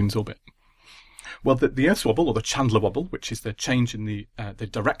on the Moon's orbit. Well, the Earth's wobble, or the Chandler wobble, which is the change in the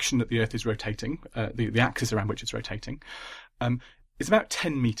direction that the Earth is rotating, the axis around which it's rotating, is about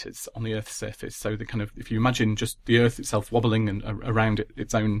 10 meters on the Earth's surface. So if you imagine just the Earth itself wobbling and around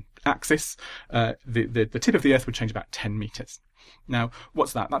its own axis, the tip of the Earth would change about 10 meters. Now,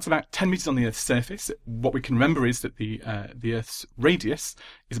 what's that? That's about 10 meters on the Earth's surface. What we can remember is that the Earth's radius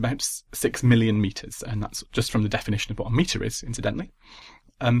is about 6 million meters, and that's just from the definition of what a meter is, incidentally.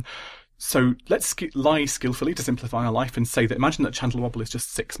 So let's lie skillfully to simplify our life and say that imagine that Chandler wobble is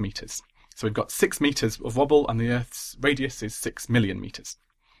just 6 meters. So we've got 6 meters of wobble, and the Earth's radius is 6 million meters.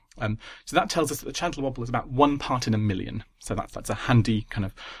 So that tells us that the Chandler wobble is about 1 part in a million. So that's a handy kind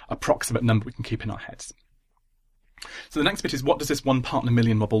of approximate number we can keep in our heads. So the next bit is, what does this 1 part in a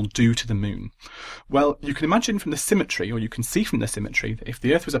million wobble do to the moon? Well, you can imagine from the symmetry, or you can see from the symmetry, that if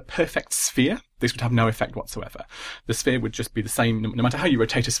the Earth was a perfect sphere, this would have no effect whatsoever. The sphere would just be the same. No matter how you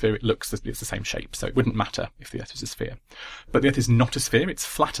rotate a sphere, it's the same shape, so it wouldn't matter if the Earth was a sphere. But the Earth is not a sphere, it's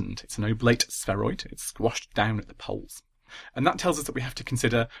flattened. It's an oblate spheroid. It's squashed down at the poles. And that tells us that we have to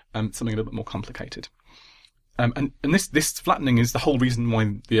consider something a little bit more complicated. And this flattening is the whole reason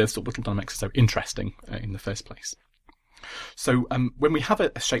why the Earth's orbital dynamics are so interesting in the first place. So when we have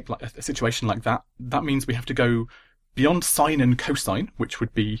a shape like a situation like that, that means we have to go beyond sine and cosine, which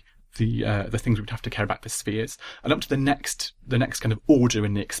would be the things we would have to care about for spheres, and up to the next kind of order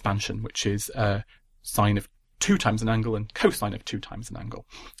in the expansion, which is sine of 2 times an angle and cosine of 2 times an angle.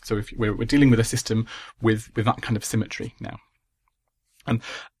 So if we're dealing with a system with that kind of symmetry now.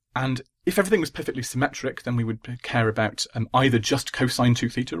 And if everything was perfectly symmetric, then we would care about either just cosine 2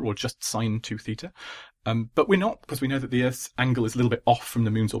 theta or just sine 2 theta. But we're not, because we know that the Earth's angle is a little bit off from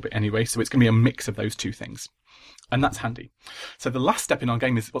the moon's orbit anyway, so it's going to be a mix of those 2 things. And that's handy. So the last step in our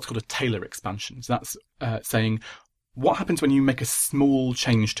game is what's called a Taylor expansion. So that's saying, what happens when you make a small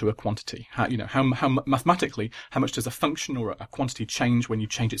change to a quantity? How mathematically, how much does a function or a quantity change when you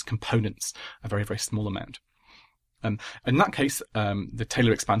change its components a very, very small amount? In that case, the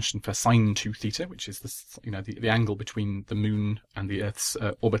Taylor expansion for sine 2 theta, which is the angle between the moon and the Earth's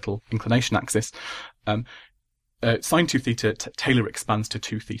orbital inclination axis, sine 2 theta Taylor expands to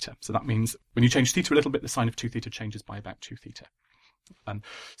 2 theta. So that means when you change theta a little bit, the sine of 2 theta changes by about 2 theta.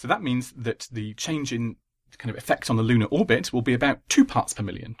 So that means that the change in kind of effect on the lunar orbit will be about 2 parts per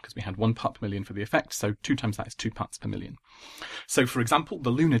million, because we had 1 part per million for the effect, so 2 times that is 2 parts per million. So, for example, the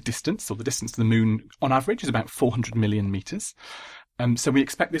lunar distance, or the distance to the moon, on average, is about 400 million metres. So we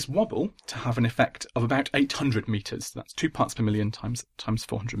expect this wobble to have an effect of about 800 metres. That's 2 parts per million times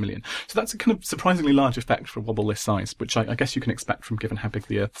 400 million. So that's a kind of surprisingly large effect for a wobble this size, which I guess you can expect from given how big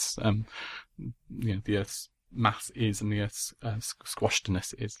the Earth's, the Earth's mass is and the Earth's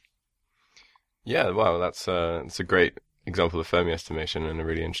squashedness is. Yeah, wow, that's a great example of Fermi estimation and a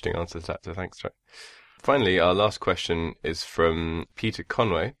really interesting answer to that, so thanks, Trey. Finally, our last question is from Peter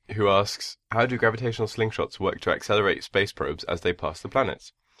Conway, who asks, how do gravitational slingshots work to accelerate space probes as they pass the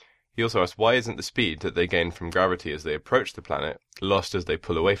planets? He also asks, why isn't the speed that they gain from gravity as they approach the planet lost as they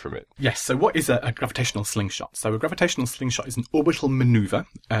pull away from it? Yes, so what is a gravitational slingshot? So a gravitational slingshot is an orbital maneuver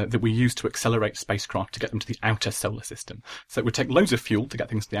that we use to accelerate spacecraft to get them to the outer solar system. So it would take loads of fuel to get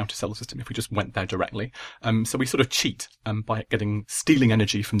things to the outer solar system if we just went there directly. So we sort of cheat by stealing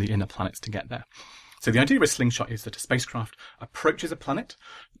energy from the inner planets to get there. So the idea of a slingshot is that a spacecraft approaches a planet,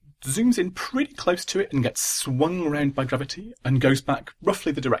 zooms in pretty close to it and gets swung around by gravity and goes back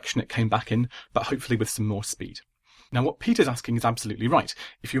roughly the direction it came back in, but hopefully with some more speed. Now, what Peter's asking is absolutely right.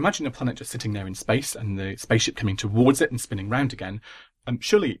 If you imagine a planet just sitting there in space and the spaceship coming towards it and spinning round again,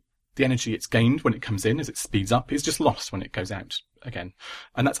 surely the energy it's gained when it comes in as it speeds up is just lost when it goes out again.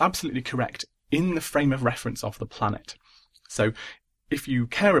 And that's absolutely correct in the frame of reference of the planet. So if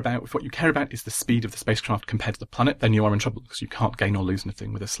what you care about is the speed of the spacecraft compared to the planet, then you are in trouble because you can't gain or lose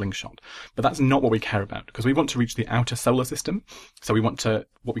anything with a slingshot. But that's not what we care about, because we want to reach the outer solar system. So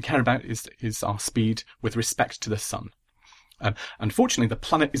what we care about is our speed with respect to the sun. Unfortunately, the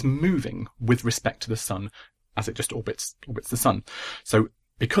planet is moving with respect to the sun as it just orbits the sun. So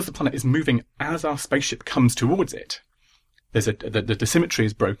because the planet is moving as our spaceship comes towards it, the symmetry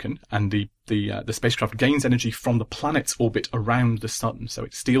is broken, and the spacecraft gains energy from the planet's orbit around the sun. So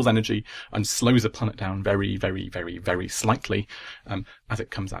it steals energy and slows the planet down very, very, very, very slightly as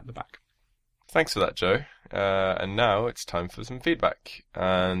it comes out the back. Thanks for that, Joe. And now it's time for some feedback.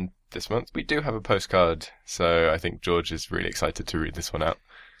 And this month we do have a postcard, so I think George is really excited to read this one out.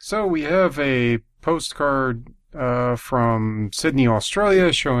 So we have a postcard from Sydney,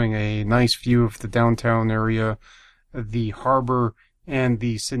 Australia, showing a nice view of the downtown area, the harbour, and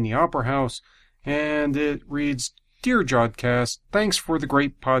the Sydney Opera House, and it reads, Dear Jodcast, thanks for the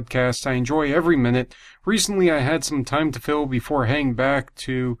great podcast. I enjoy every minute. Recently I had some time to fill before heading back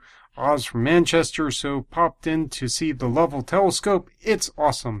to Oz from Manchester, so popped in to see the Lovell telescope. It's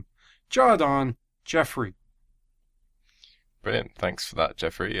awesome. Jod on, Jeffrey. Brilliant. Thanks for that,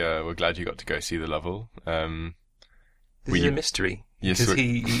 Jeffrey. We're glad you got to go see the Lovell. This is a mystery. Yes, because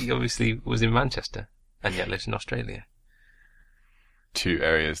he obviously was in Manchester and yet lives in Australia. 2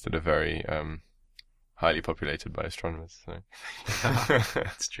 areas that are very highly populated by astronomers. So.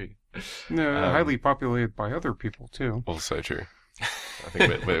 That's true. No, highly populated by other people too. Also true. I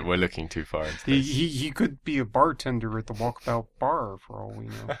think we're looking too far into this. He could be a bartender at the Walkabout Bar for all we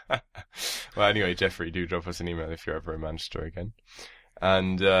know. Well, anyway, Jeffrey, do drop us an email if you're ever in Manchester again.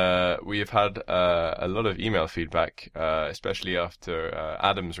 And we have had a lot of email feedback, especially after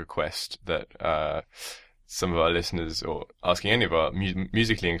Adam's request that some of our listeners, or asking any of our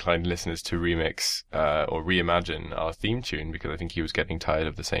musically inclined listeners to remix or reimagine our theme tune, because I think he was getting tired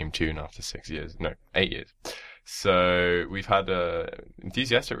of the same tune after 8 years. So we've had an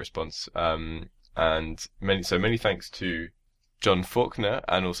enthusiastic response, and many thanks to John Faulkner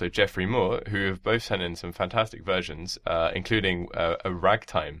and also Jeffrey Moore, who have both sent in some fantastic versions, including a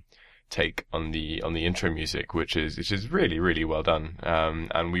ragtime take on the intro music, which is really, really well done.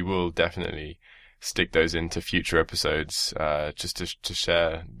 And we will definitely stick those into future episodes, just to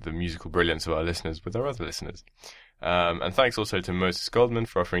share the musical brilliance of our listeners with our other listeners. And thanks also to Moses Goldman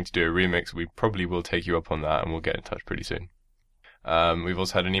for offering to do a remix. We probably will take you up on that, and we'll get in touch pretty soon. We've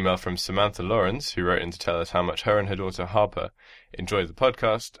also had an email from Samantha Lawrence, who wrote in to tell us how much her and her daughter Harper enjoy the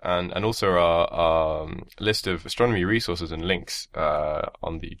podcast, and also our list of astronomy resources and links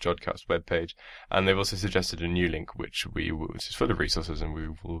on the JodCast webpage. And they've also suggested a new link, which is full of resources, and we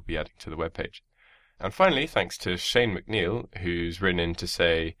will be adding to the webpage. And finally, thanks to Shane McNeil, who's written in to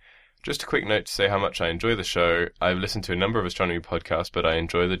say, just a quick note to say how much I enjoy the show. I've listened to a number of astronomy podcasts, but I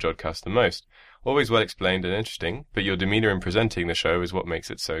enjoy the JodCast the most. Always well explained and interesting, but your demeanour in presenting the show is what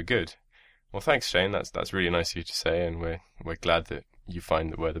makes it so good. Well, thanks, Shane. That's really nice of you to say, and we're glad that you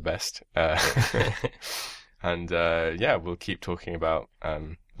find that we're the best. And we'll keep talking about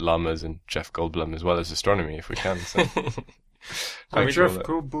llamas and Jeff Goldblum as well as astronomy if we can. So. Jeff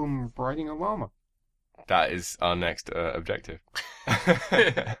Goldblum riding a llama. That is our next objective.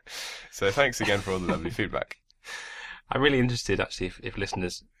 So thanks again for all the lovely feedback. I'm really interested, actually, if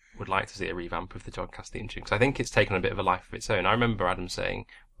listeners would like to see a revamp of the JodCast theme tune, because I think it's taken a bit of a life of its own. I remember Adam saying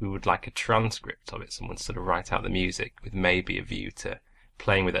we would like a transcript of it, someone to sort of write out the music with maybe a view to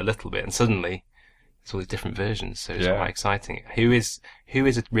playing with it a little bit, and suddenly it's all these different versions, so it's quite exciting. Who is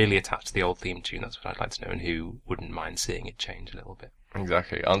really attached to the old theme tune? That's what I'd like to know, and who wouldn't mind seeing it change a little bit.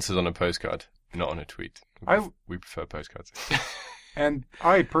 Exactly. Answers on a postcard, not on a tweet. We prefer postcards. And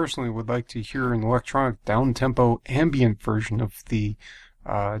I personally would like to hear an electronic down-tempo ambient version of the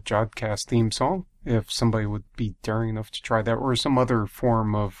JodCast theme song, if somebody would be daring enough to try that, or some other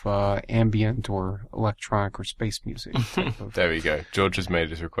form of ambient or electronic or space music. There we go. George has made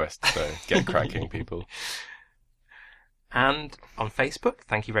his request, so get cracking, people. And on Facebook,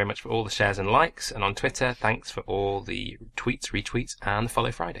 thank you very much for all the shares and likes, and on Twitter, thanks for all the tweets, retweets, and the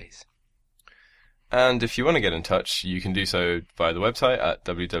Follow Fridays. And if you want to get in touch, you can do so via the website at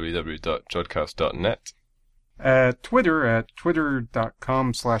www.jodcast.net. At Twitter at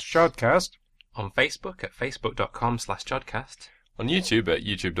twitter.com/Jodcast. On Facebook at facebook.com/Jodcast. On YouTube at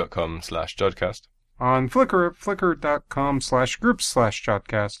youtube.com/Jodcast. On Flickr at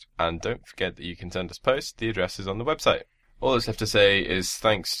flickr.com/groups/Jodcast. And don't forget that you can send us posts. The address is on the website. All that's left to say is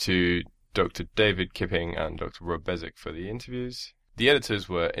thanks to Dr. David Kipping and Dr. Rob Beswick for the interviews. The editors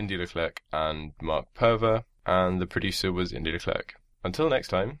were Indy Leclerc and Mark Perver, and the producer was Indy Leclerc. Until next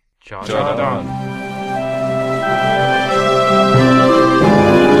time, Jod on.